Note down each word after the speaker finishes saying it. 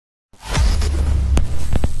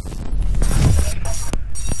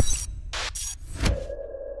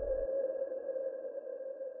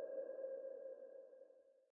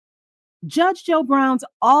Judge Joe Brown's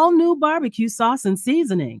all-new barbecue sauce and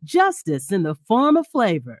seasoning. Justice in the form of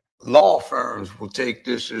flavor. Law firms will take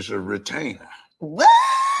this as a retainer. What?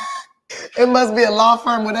 It must be a law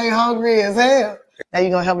firm where they hungry as hell. Now you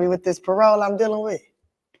gonna help me with this parole I'm dealing with?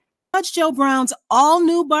 Judge Joe Brown's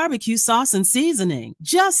all-new barbecue sauce and seasoning.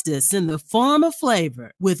 Justice in the form of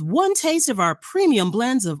flavor. With one taste of our premium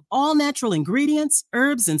blends of all-natural ingredients,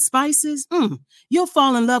 herbs, and spices, you'll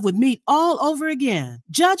fall in love with meat all over again.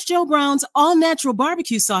 Judge Joe Brown's all-natural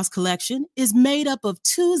barbecue sauce collection is made up of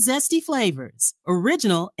 2 zesty flavors,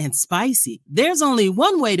 original and spicy. There's only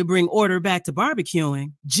one way to bring order back to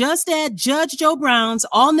barbecuing. Just add Judge Joe Brown's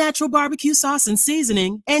all-natural barbecue sauce and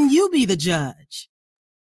seasoning, and you be the judge.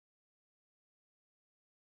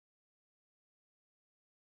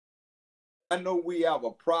 I know we have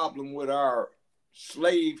a problem with our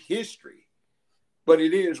slave history, but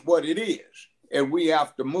it is what it is. And we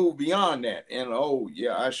have to move beyond that. And, oh,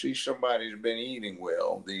 yeah, I see somebody's been eating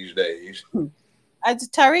well these days.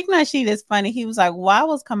 Tariq Nasheed is funny. He was like, why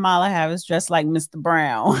was Kamala Harris dressed like Mr.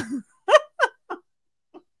 Brown?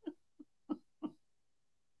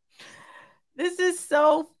 This is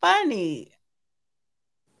so funny.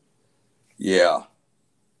 Yeah.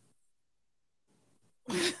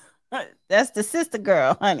 That's the sister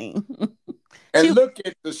girl, honey. And look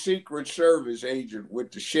at the Secret Service agent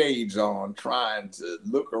with the shades on trying to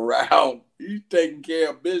look around. He's taking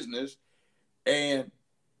care of business. And,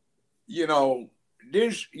 you know,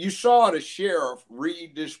 you saw the sheriff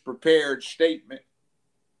read this prepared statement.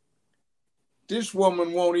 This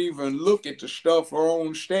woman won't even look at the stuff her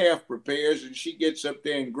own staff prepares, and she gets up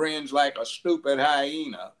there and grins like a stupid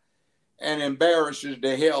hyena and embarrasses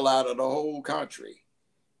the hell out of the whole country.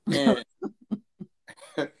 And,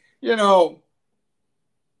 you know,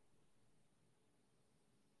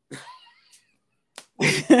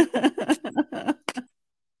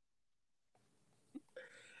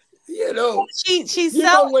 you know, you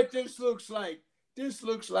know what this looks like? This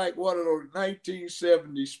looks like one of those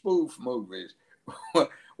 1970 spoof movies.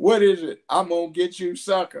 What is it? I'm gonna get you,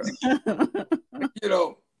 sucker. You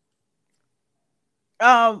know.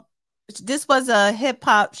 This was a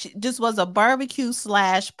this was a barbecue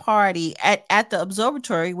 / party at the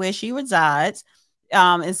observatory where she resides,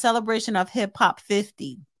 in celebration of Hip Hop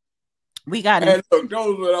 50. We got and look,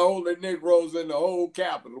 those were the only Negroes in the whole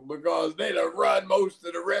Capitol because they done run most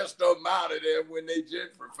of the rest of them out of there when they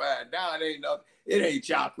gentrified. Now it ain't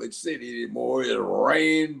Chocolate City anymore. It's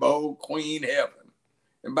Rainbow Queen Heaven.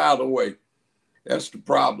 And by the way, that's the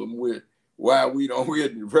problem with why we don't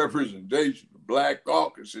get any representation. Black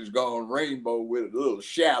caucus has gone rainbow with a little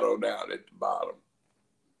shadow down at the bottom.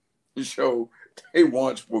 So they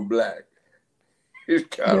once were black.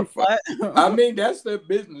 It's kind of fun. I mean, that's their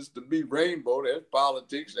business to be rainbow. That's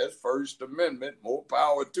politics. That's First Amendment. More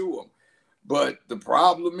power to them. But the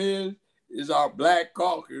problem is our black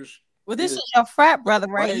caucus. Well, this is your frat brother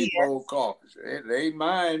right rainbow here. Rainbow caucus. It ain't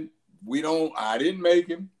mine. I didn't make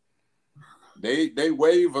him. They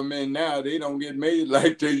wave them in now. They don't get made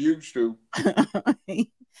like they used to.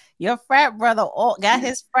 Your frat brother got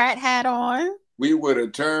his frat hat on. We would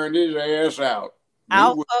have turned his ass out.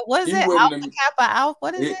 Alpha, what is it? Alpha Kappa Alpha?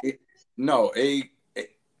 What is it? No,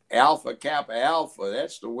 Alpha Kappa Alpha.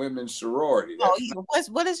 That's the women's sorority.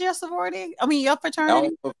 What is your sorority? I mean, your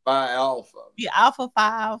fraternity? Alpha Phi Alpha. Yeah, Alpha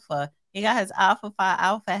Phi Alpha. He got his Alpha Phi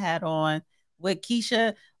Alpha hat on with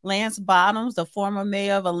Keisha Lance Bottoms, the former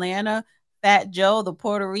mayor of Atlanta. Fat Joe, the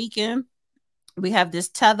Puerto Rican. We have this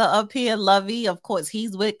tether up here, Lovey. Of course,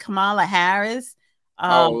 he's with Kamala Harris.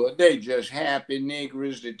 They just happy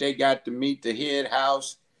niggers that they got to meet the head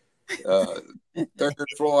house, third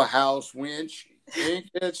floor house wench. Ain't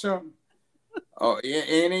that something? Oh, it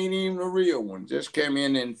ain't even a real one. Just came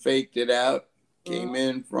in and faked it out. Came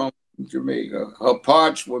in from Jamaica. Her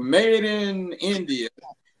parts were made in India.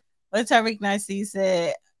 What Tariq Nasheed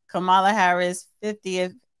said, Kamala Harris'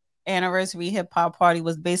 50th anniversary hip hop party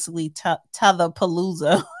was basically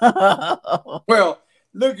Tetherpalooza. Well,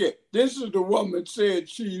 look at this. Is the woman said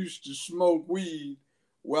she used to smoke weed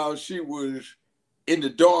while she was in the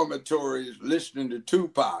dormitories listening to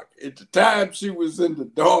Tupac. At the time she was in the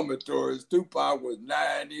dormitories, Tupac was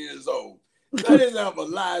 9 years old. Let us have a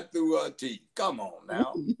lie through her teeth. Come on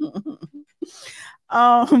now.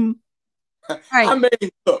 Right. I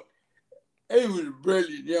mean, look. He was a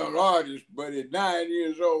brilliant young artist, but at 9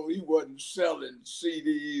 years old, he wasn't selling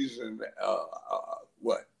CDs and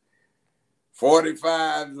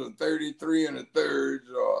 45s or 33 and a thirds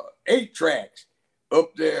or 8 tracks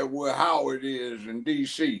up there where Howard is in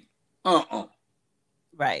DC.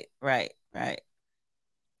 Right.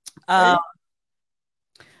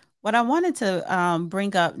 What I wanted to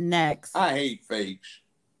bring up next. I hate fakes.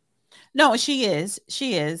 No, she is.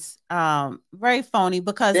 She is very phony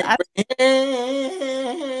because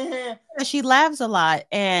she laughs a lot.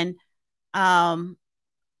 And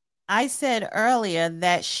I said earlier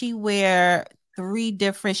that she has three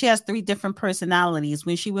different personalities.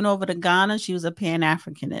 When she went over to Ghana, she was a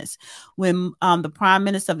Pan-Africanist. When the Prime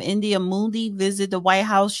Minister of India, Modi, visited the White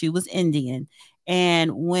House, she was Indian.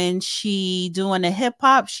 And when she doing the hip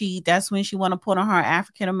hop, that's when she want to put on her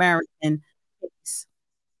African American face.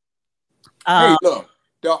 Hey, look,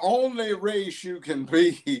 the only race you can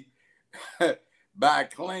be by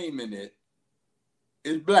claiming it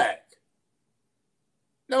is black.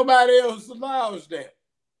 Nobody else allows that.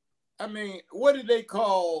 I mean, what do they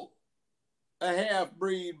call a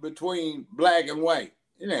half-breed between black and white?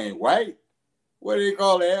 It ain't white. What do they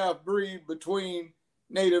call a half-breed between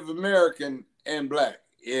Native American and black?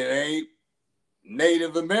 It ain't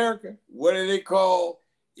Native American. What do they call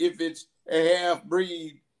if it's a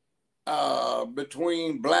half-breed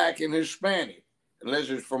between black and Hispanic? Unless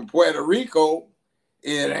it's from Puerto Rico,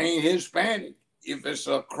 it ain't Hispanic. If it's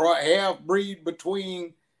a half-breed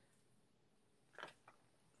between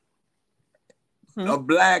a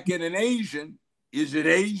black and an Asian, is it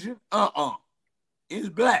Asian? It's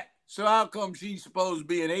black. So how come she's supposed to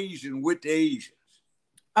be an Asian with the Asians?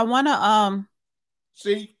 I want to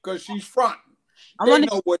see, because she's fronting. They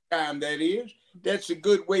know what time that is. That's a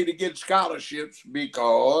good way to get scholarships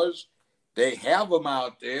because they have them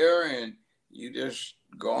out there, and you just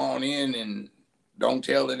go on in and don't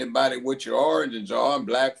tell anybody what your origins are. And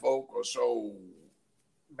black folk are so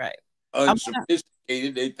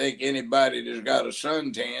unsophisticated, they think anybody that's got a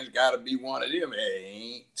suntan's got to be one of them. It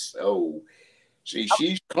ain't so. See,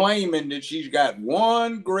 she's claiming that she's got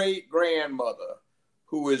one great-grandmother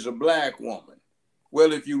who is a black woman.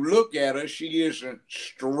 Well, if you look at her, she isn't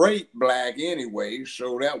straight black anyway,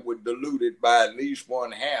 so that would dilute it by at least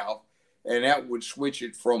 1/2, and that would switch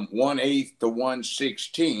it from 1/8 to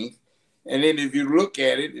 1/16. And then if you look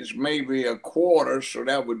at it, it's maybe a quarter, so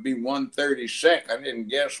that would be 1/32. And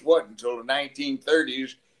guess what? Until the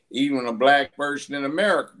 1930s, even a black person in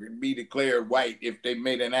America could be declared white if they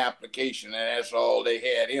made an application, and that's all they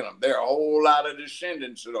had in them. There are a whole lot of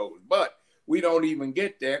descendants of those, but we don't even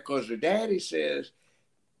get there because the daddy says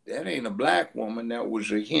that ain't a black woman. That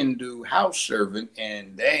was a Hindu house servant,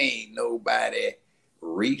 and they ain't nobody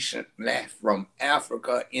recent left from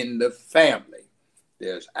Africa in the family.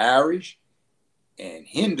 There's Irish and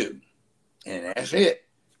Hindu, and that's it.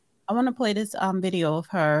 I want to play this video of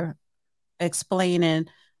her explaining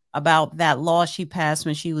about that law she passed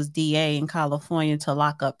when she was DA in California to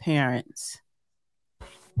lock up parents.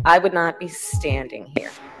 I would not be standing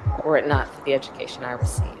here were it not for the education I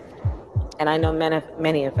received. And I know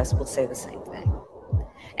many of us will say the same thing.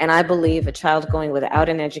 And I believe a child going without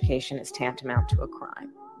an education is tantamount to a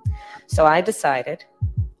crime. So I decided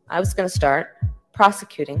I was going to start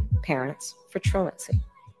prosecuting parents for truancy.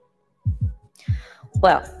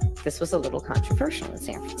 Well, this was a little controversial in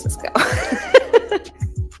San Francisco.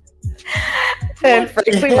 And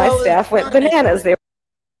frankly, my staff went bananas.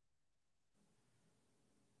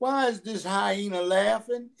 Why is this hyena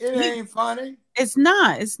laughing? It ain't funny. It's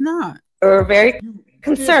not. It's not. We're very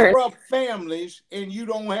concerned. Disrupt families, and you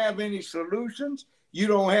don't have any solutions. You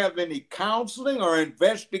don't have any counseling or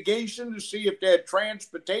investigation to see if they're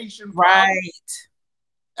transportation problems.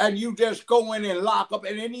 And you just go in and lock up,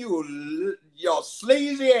 and then your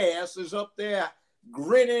sleazy ass is up there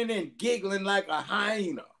grinning and giggling like a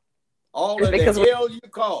hyena. All of the hell you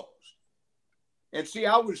caused. And see,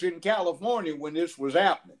 I was in California when this was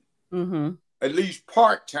happening. At least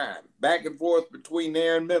part-time, back and forth between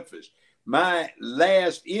there and Memphis. My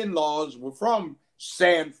last in-laws were from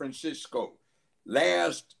San Francisco.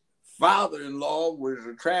 Last father-in-law was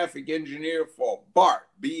a traffic engineer for BART,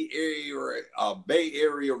 Bay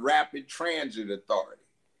Area Rapid Transit Authority.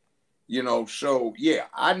 You know, so yeah,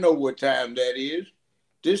 I know what time that is.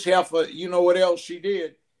 This heifer, you know what else she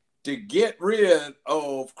did? To get rid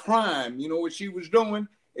of crime, you know what she was doing?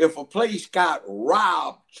 If a place got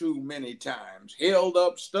robbed too many times, held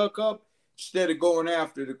up, stuck up, instead of going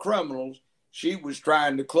after the criminals, she was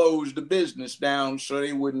trying to close the business down so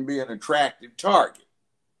they wouldn't be an attractive target.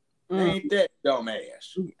 Ain't that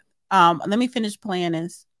dumbass? Let me finish playing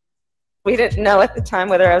this. We didn't know at the time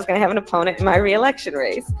whether I was going to have an opponent in my re-election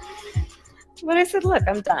race. But I said, look,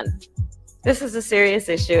 I'm done. This is a serious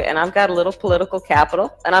issue, and I've got a little political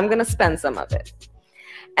capital, and I'm going to spend some of it.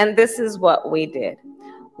 And this is what we did.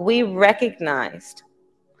 We recognized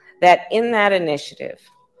that in that initiative,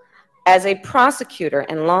 as a prosecutor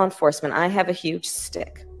and law enforcement, I have a huge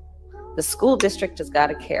stick. The school district has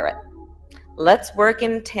got a carrot. Let's work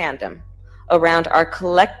in tandem around our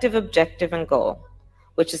collective objective and goal,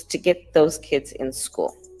 which is to get those kids in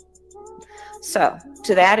school. So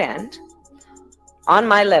to that end, on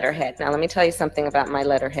my letterhead, now let me tell you something about my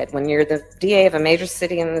letterhead. When you're the DA of a major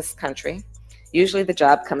city in this country, usually the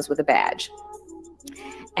job comes with a badge.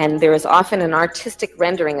 And there is often an artistic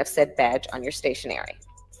rendering of said badge on your stationery.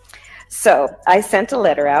 So I sent a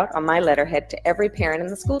letter out on my letterhead to every parent in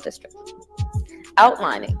the school district,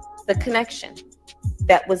 outlining the connection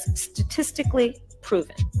that was statistically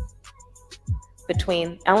proven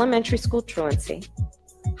between elementary school truancy,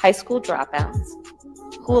 high school dropouts,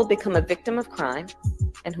 who will become a victim of crime,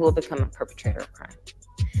 and who will become a perpetrator of crime.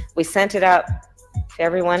 We sent it out to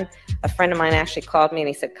everyone. A friend of mine actually called me and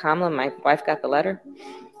he said, Kamala, my wife got the letter.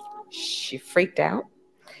 She freaked out.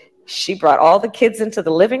 She brought all the kids into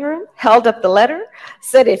the living room, held up the letter,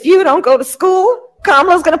 said, if you don't go to school,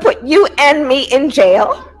 Kamala's going to put you and me in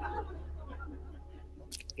jail.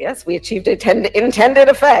 Yes, we achieved intended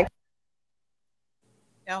effect.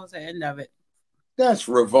 That was the end of it. That's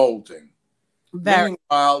revolting. Very.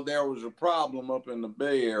 Meanwhile, there was a problem up in the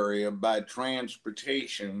Bay Area by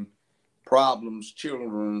transportation problems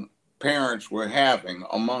parents were having,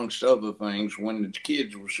 amongst other things, when the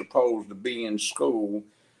kids were supposed to be in school,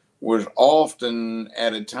 was often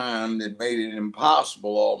at a time that made it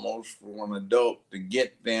impossible almost for an adult to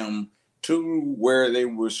get them to where they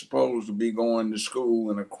were supposed to be going to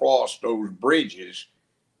school and across those bridges.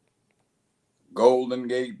 Golden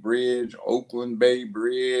Gate Bridge, Oakland Bay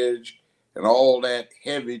Bridge, and all that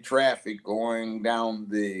heavy traffic going down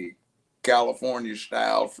the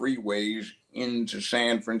California-style freeways into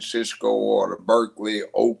San Francisco or to Berkeley,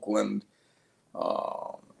 Oakland,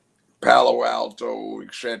 Palo Alto,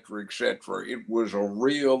 et cetera, et cetera. It was a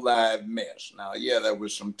real live mess. Now, yeah, there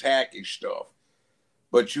was some tacky stuff,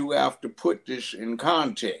 but you have to put this in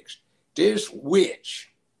context. This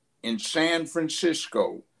witch in San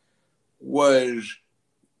Francisco was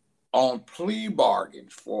on plea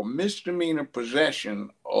bargains for misdemeanor possession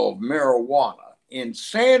of marijuana in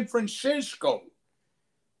San Francisco,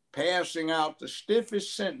 passing out the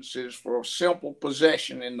stiffest sentences for simple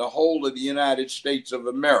possession in the whole of the United States of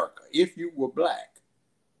America. If you were black,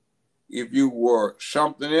 if you were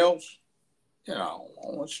something else, you know,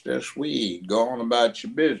 oh, it's just weed, go on about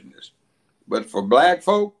your business. But for black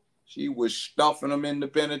folk, she was stuffing them in the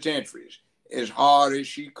penitentiaries as hard as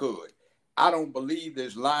she could. I don't believe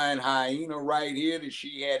this lying hyena right here that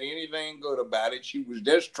she had anything good about it. She was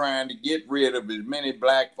just trying to get rid of as many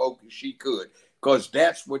black folk as she could, because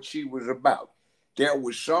that's what she was about. There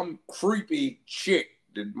was some creepy chick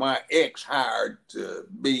that my ex hired to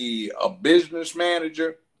be a business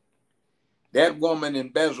manager. That woman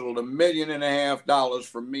embezzled $1.5 million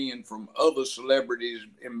from me, and from other celebrities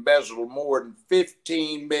embezzled more than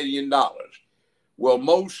 $15 million. Well,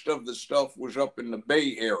 most of the stuff was up in the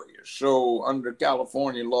Bay Area. So under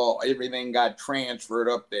California law, everything got transferred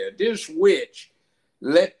up there. This witch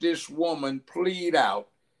let this woman plead out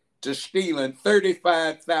to stealing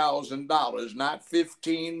 $35,000, not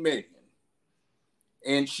 $15 million.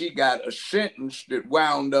 And she got a sentence that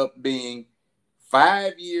wound up being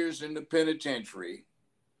 5 years in the penitentiary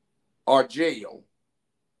or jail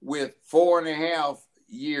with 4.5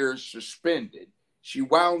 years suspended. She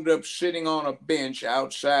wound up sitting on a bench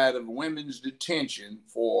outside of women's detention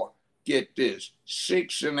for, get this,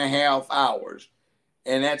 6.5 hours.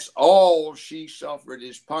 And that's all she suffered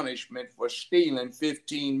as punishment for stealing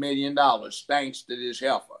 $15 million, thanks to this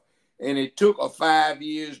heifer. And it took her 5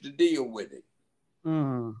 years to deal with it.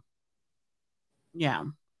 Yeah.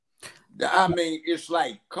 I mean, it's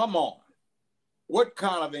like, come on. What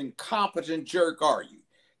kind of incompetent jerk are you?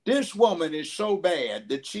 This woman is so bad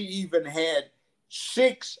that she even had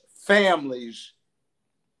 6 families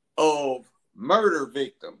of murder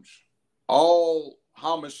victims, all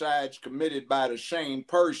homicides committed by the same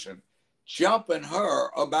person, jumping her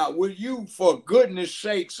about, will you, for goodness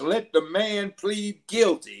sakes, let the man plead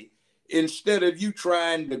guilty instead of you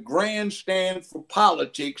trying to grandstand for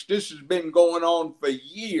politics. This has been going on for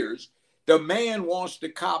years. The man wants to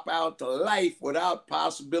cop out to life without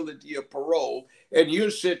possibility of parole, and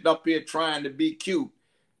you're sitting up here trying to be cute.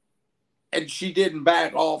 And she didn't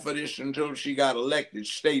back off of this until she got elected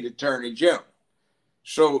state attorney general.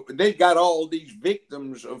 So they got all these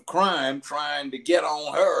victims of crime trying to get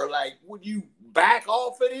on her. Like, would you back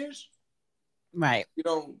off of this? Right. You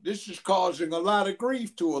know, this is causing a lot of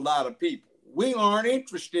grief to a lot of people. We aren't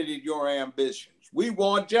interested in your ambitions. We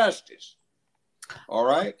want justice. All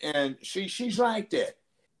right. And see, she's like that.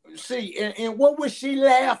 See, and what was she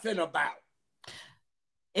laughing about?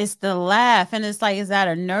 It's the laugh, and it's like, is that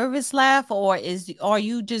a nervous laugh, or are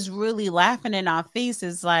you just really laughing in our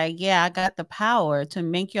faces? Like, yeah, I got the power to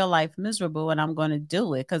make your life miserable, and I'm going to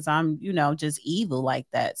do it because I'm, just evil like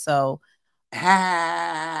that. So,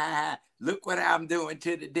 Look what I'm doing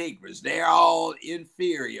to the Diggers. They're all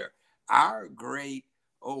inferior. Our great,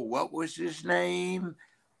 what was his name?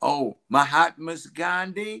 Oh, Mahatma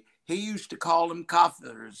Gandhi. He used to call them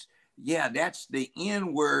Kafirs. Yeah, that's the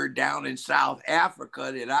N word down in South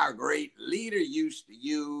Africa that our great leader used to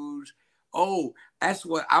use. Oh, that's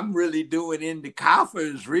what I'm really doing in the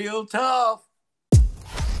Kafirs, real tough.